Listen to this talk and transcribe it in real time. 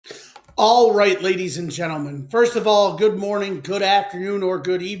All right, ladies and gentlemen. First of all, good morning, good afternoon, or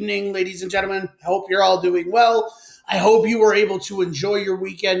good evening, ladies and gentlemen. I hope you're all doing well. I hope you were able to enjoy your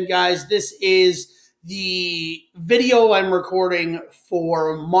weekend, guys. This is the video I'm recording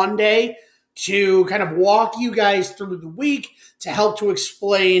for Monday to kind of walk you guys through the week to help to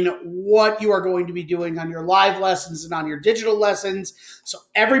explain what you are going to be doing on your live lessons and on your digital lessons. So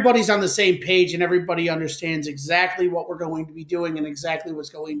everybody's on the same page and everybody understands exactly what we're going to be doing and exactly what's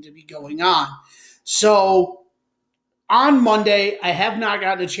going to be going on. So on Monday, I have not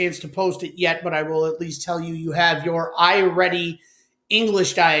gotten a chance to post it yet, but I will at least tell you, you have your iReady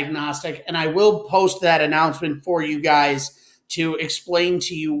English diagnostic, and I will post that announcement for you guys to explain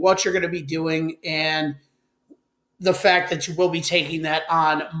to you what you're going to be doing and the fact that you will be taking that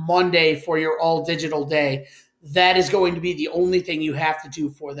on Monday for your all digital day. That is going to be the only thing you have to do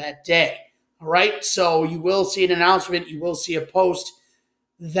for that day. All right. So you will see an announcement. You will see a post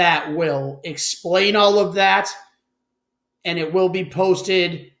that will explain all of that. And it will be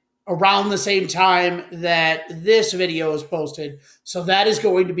posted around the same time that this video is posted. So that is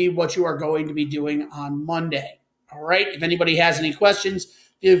going to be what you are going to be doing on Monday. All right. If anybody has any questions,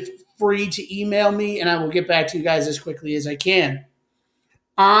 feel free to email me and I will get back to you guys as quickly as I can.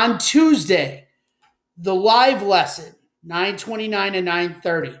 On Tuesday, the live lesson, 9:29 and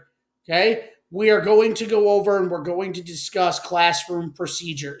 9:30. Okay. We are going to go over and we're going to discuss classroom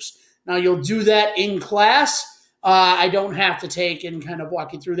procedures. Now you'll do that in class. I don't have to take and kind of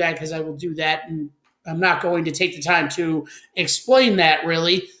walk you through that because I will do that. And I'm not going to take the time to explain that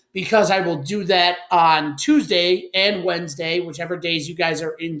really, because I will do that on Tuesday and Wednesday, whichever days you guys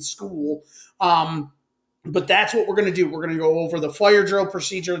are in school. But that's what we're going to do. We're going to go over the fire drill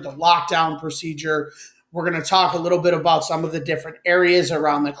procedure, the lockdown procedure. We're going to talk a little bit about some of the different areas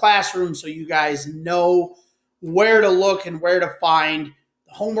around the classroom so you guys know where to look and where to find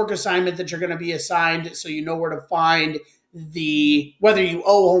the homework assignment that you're going to be assigned, so you know where to find whether you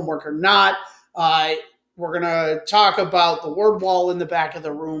owe homework or not. We're going to talk about the word wall in the back of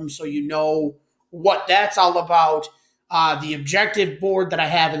the room so you know what that's all about. The objective board that I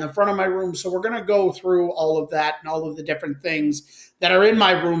have in the front of my room. So we're going to go through all of that and all of the different things that are in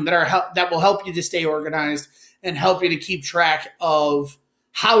my room that will help you to stay organized and help you to keep track of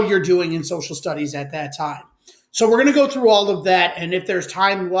how you're doing in social studies at that time. So we're going to go through all of that. And if there's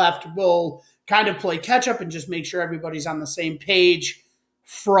time left, we'll kind of play catch up and just make sure everybody's on the same page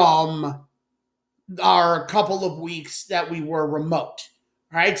from our couple of weeks that we were remote.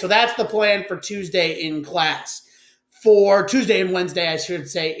 All right. So that's the plan for Tuesday in class. For Tuesday and Wednesday, I should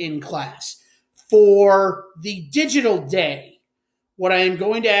say, in class. For the digital day, what I am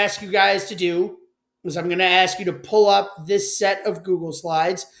going to ask you guys to do is I'm going to ask you to pull up this set of Google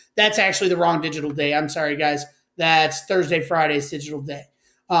Slides. That's actually the wrong digital day. I'm sorry, guys. That's Thursday, Friday's digital day.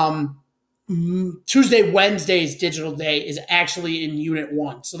 Tuesday, Wednesday's digital day is actually in Unit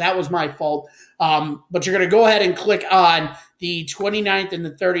 1. So that was my fault. But you're going to go ahead and click on the 29th and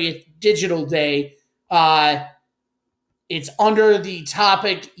the 30th digital day. It's under the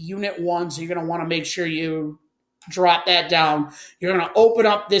topic Unit 1, so you're going to want to make sure you drop that down. You're going to open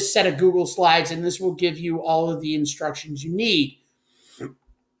up this set of Google Slides, and this will give you all of the instructions you need.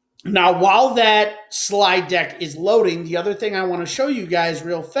 Now, while that slide deck is loading, the other thing I want to show you guys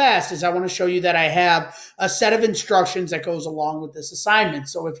real fast is I want to show you that I have a set of instructions that goes along with this assignment.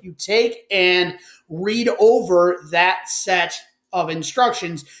 So if you take and read over that set of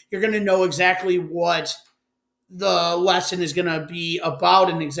instructions, you're going to know exactly what the lesson is going to be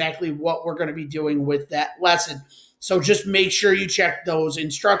about and exactly what we're going to be doing with that lesson. So just make sure you check those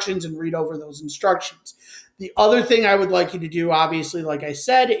instructions and read over those instructions. The other thing I would like you to do, obviously, like I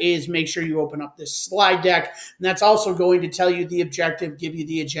said, is make sure you open up this slide deck. And that's also going to tell you the objective, give you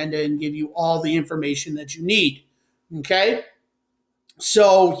the agenda, and give you all the information that you need. Okay?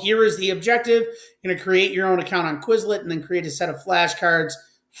 So here is the objective. You're going to create your own account on Quizlet and then create a set of flashcards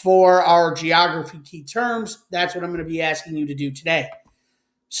for our geography key terms. That's what I'm going to be asking you to do today.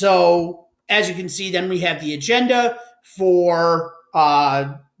 So as you can see, then we have the agenda for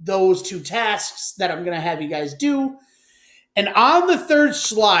those two tasks that I'm going to have you guys do. And on the third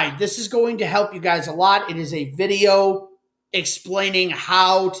slide, this is going to help you guys a lot. It is a video explaining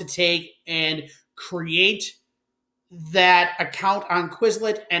how to take and create that account on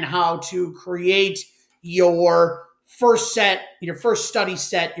Quizlet and how to create your first study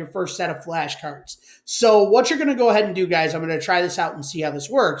set, your first set of flashcards. So what you're going to go ahead and do, guys, I'm going to try this out and see how this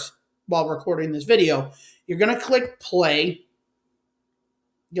works while recording this video. You're going to click play.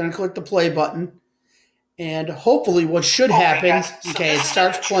 You're going to click the play button. And hopefully what should happen, okay, it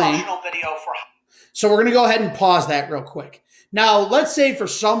starts playing. So we're going to go ahead and pause that real quick. Now, let's say for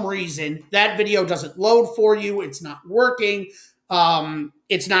some reason that video doesn't load for you, it's not working,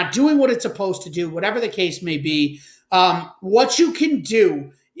 it's not doing what it's supposed to do, whatever the case may be. What you can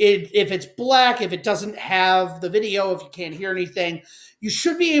do, if it's black, if it doesn't have the video, if you can't hear anything, you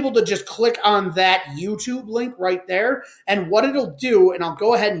should be able to just click on that YouTube link right there. And what it'll do, and I'll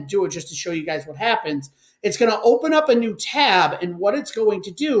go ahead and do it just to show you guys what happens, it's going to open up a new tab, and what it's going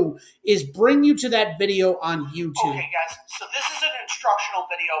to do is bring you to that video on YouTube. Okay, guys, so this is an instructional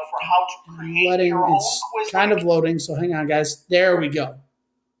video for how to create your own Quizlet. It's kind of loading, so hang on, guys. There we go.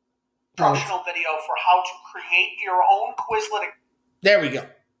 Instructional video for how to create your own Quizlet. There we go.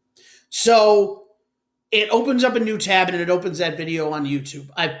 So it opens up a new tab, and it opens that video on YouTube.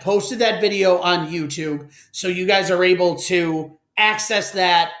 I've posted that video on YouTube, so you guys are able to access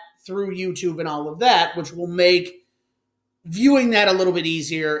that through YouTube and all of that, which will make viewing that a little bit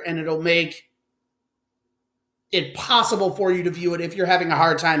easier, and it'll make it possible for you to view it if you're having a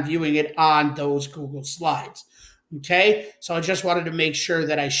hard time viewing it on those Google Slides. Okay, so I just wanted to make sure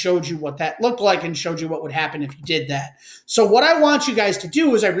that I showed you what that looked like and showed you what would happen if you did that. So what I want you guys to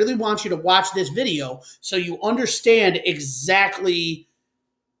do is I really want you to watch this video so you understand exactly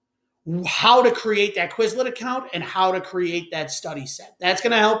how to create that Quizlet account and how to create that study set. That's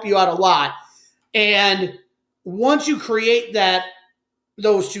going to help you out a lot. And once you create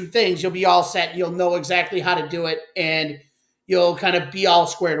those two things, you'll be all set. You'll know exactly how to do it, and you'll kind of be all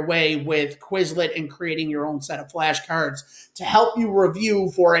squared away with Quizlet and creating your own set of flashcards to help you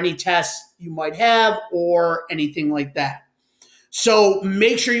review for any tests you might have or anything like that. So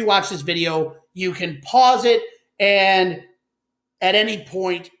make sure you watch this video. You can pause it and at any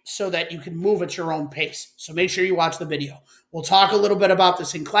point so that you can move at your own pace. So make sure you watch the video. We'll talk a little bit about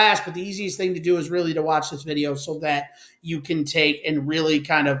this in class, but the easiest thing to do is really to watch this video so that you can take and really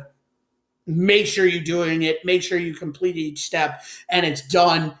kind of make sure you're doing it, make sure you complete each step, and it's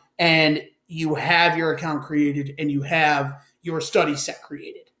done, and you have your account created, and you have your study set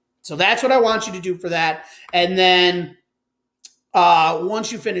created. So that's what I want you to do for that. And then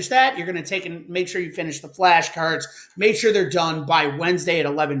once you finish that, you're going to take and make sure you finish the flashcards. Make sure they're done by Wednesday at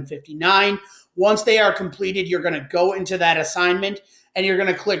 11:59. Once they are completed, you're going to go into that assignment, and you're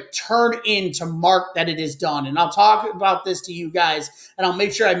going to click Turn In to mark that it is done. And I'll talk about this to you guys, and I'll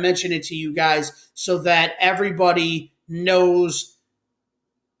make sure I mention it to you guys so that everybody knows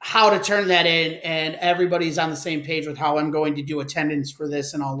how to turn that in, and everybody's on the same page with how I'm going to do attendance for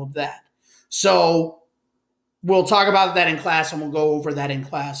this and all of that. So we'll talk about that in class, and we'll go over that in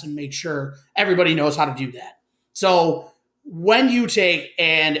class and make sure everybody knows how to do that. So when you take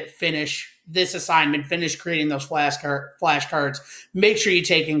and finish this assignment, finish creating those flashcards, make sure you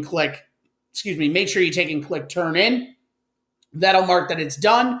take and click, make sure you take and click Turn In. That'll mark that it's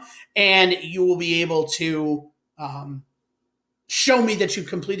done, and you will be able to show me that you've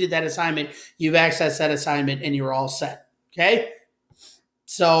completed that assignment, you've accessed that assignment, and you're all set, okay?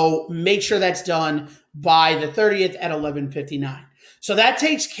 So make sure that's done by the 30th at 11:59. So that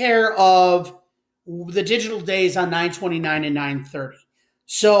takes care of the digital days on 9/29 and 9/30.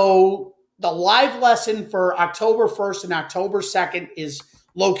 So the live lesson for October 1st and October 2nd is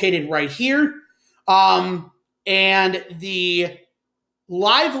located right here. And the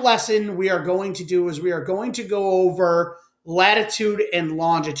live lesson we are going to do is we are going to go over latitude and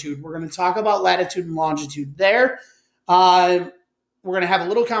longitude. We're going to talk about latitude and longitude there. We're going to have a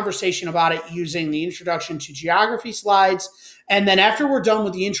little conversation about it using the introduction to geography slides. And then after we're done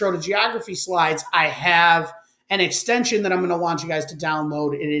with the intro to geography slides, I have an extension that I'm going to want you guys to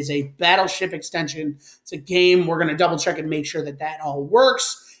download. It is a Battleship extension. It's a game. We're going to double check and make sure that that all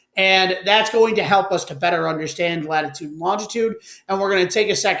works. And that's going to help us to better understand latitude and longitude. And we're going to take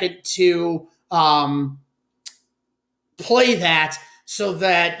a second to play that so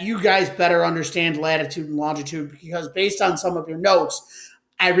that you guys better understand latitude and longitude, because based on some of your notes,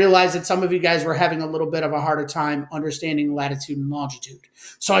 I realized that some of you guys were having a little bit of a harder time understanding latitude and longitude.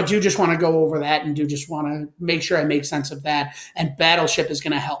 So I do just want to go over that and do just want to make sure I make sense of that, and Battleship is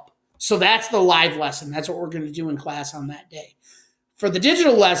going to help. So that's the live lesson. That's what we're going to do in class on that day. For the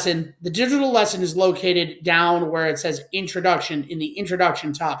digital lesson is located down where it says Introduction in the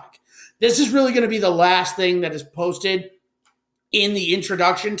Introduction topic. This is really going to be the last thing that is posted in the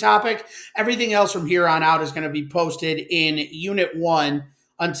introduction topic. Everything else from here on out is going to be posted in Unit 1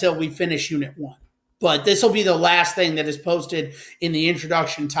 until we finish Unit 1. But this will be the last thing that is posted in the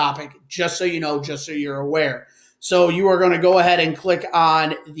introduction topic, just so you know, just so you're aware. So you are going to go ahead and click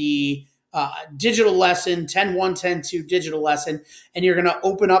on the digital lesson, 10.1, 10.2 digital lesson, and you're going to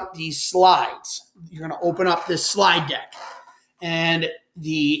open up these slides. You're going to open up this slide deck. And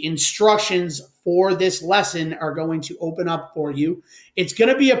the instructions for this lesson are going to open up for you. It's going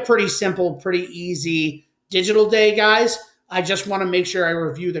to be a pretty simple, pretty easy digital day, guys. I just want to make sure I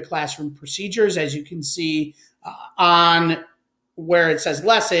review the classroom procedures. As you can see on where it says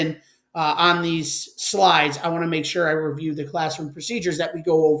lesson, on these slides, I want to make sure I review the classroom procedures that we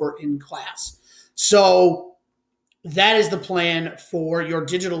go over in class. So that is the plan for your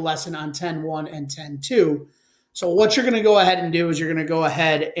digital lesson on 10.1 and 10.2. So what you're going to go ahead and do is you're going to go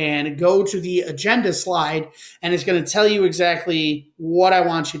ahead and go to the agenda slide, and it's going to tell you exactly what I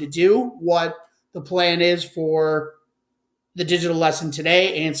want you to do, what the plan is for the digital lesson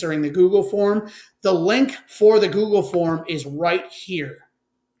today, answering the Google form. The link for the Google form is right here.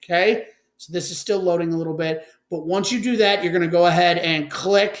 Okay, so this is still loading a little bit, but once you do that, you're going to go ahead and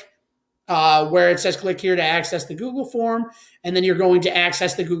click where it says click here to access the Google form, and then you're going to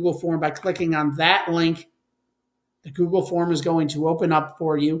access the Google form by clicking on that link. The Google form is going to open up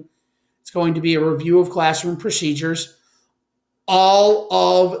for you. It's going to be a review of classroom procedures. All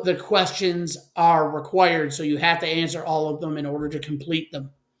of the questions are required, so you have to answer all of them in order to complete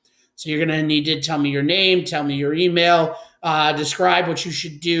them. So you're going to need to tell me your name, tell me your email, describe what you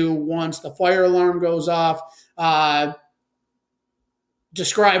should do once the fire alarm goes off,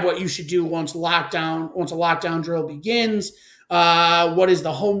 describe what you should do once a lockdown drill begins, what is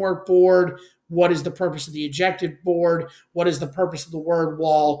the homework board, what is the purpose of the objective board, what is the purpose of the word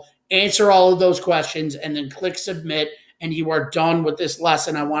wall. Answer all of those questions and then click submit, and you are done with this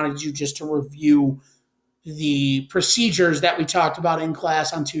lesson. I wanted you just to review the procedures that we talked about in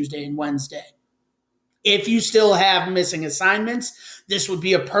class on Tuesday and Wednesday. If you still have missing assignments, this would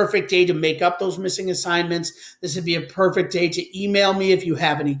be a perfect day to make up those missing assignments. This would be a perfect day to email me if you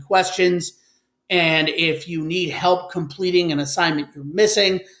have any questions and if you need help completing an assignment you're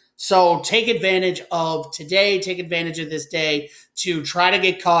missing. So take advantage of today, take advantage of this day to try to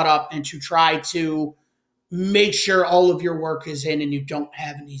get caught up and to try to make sure all of your work is in and you don't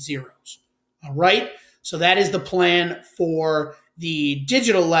have any zeros. All right? So that is the plan for the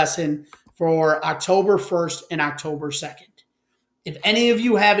digital lesson for October 1st and October 2nd. If any of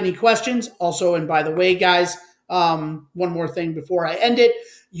you have any questions, also, and by the way, guys, one more thing before I end it,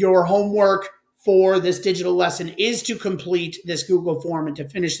 your homework for this digital lesson is to complete this Google form and to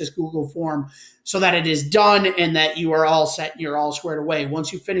finish this Google form so that it is done and that you are all set and you're all squared away.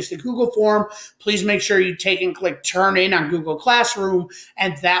 Once you finish the Google form, please make sure you take and click turn in on Google Classroom,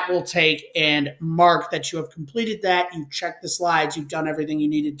 and that will take and mark that you have completed that. You've checked the slides, you've done everything you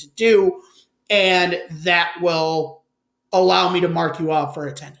needed to do, and that will allow me to mark you off for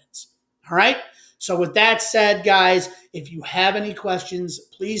attendance. All right? So with that said, guys, if you have any questions,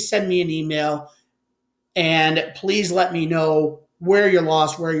 please send me an email and please let me know where you're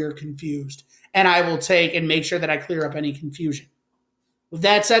lost, where you're confused, and I will take and make sure that I clear up any confusion. With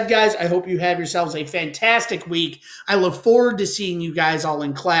that said, guys, I hope you have yourselves a fantastic week. I look forward to seeing you guys all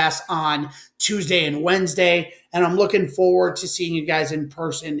in class on Tuesday and Wednesday, and I'm looking forward to seeing you guys in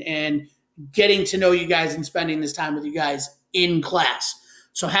person and getting to know you guys and spending this time with you guys in class.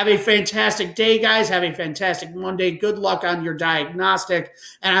 So have a fantastic day, guys. Have a fantastic Monday. Good luck on your diagnostic,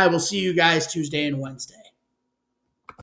 and I will see you guys Tuesday and Wednesday.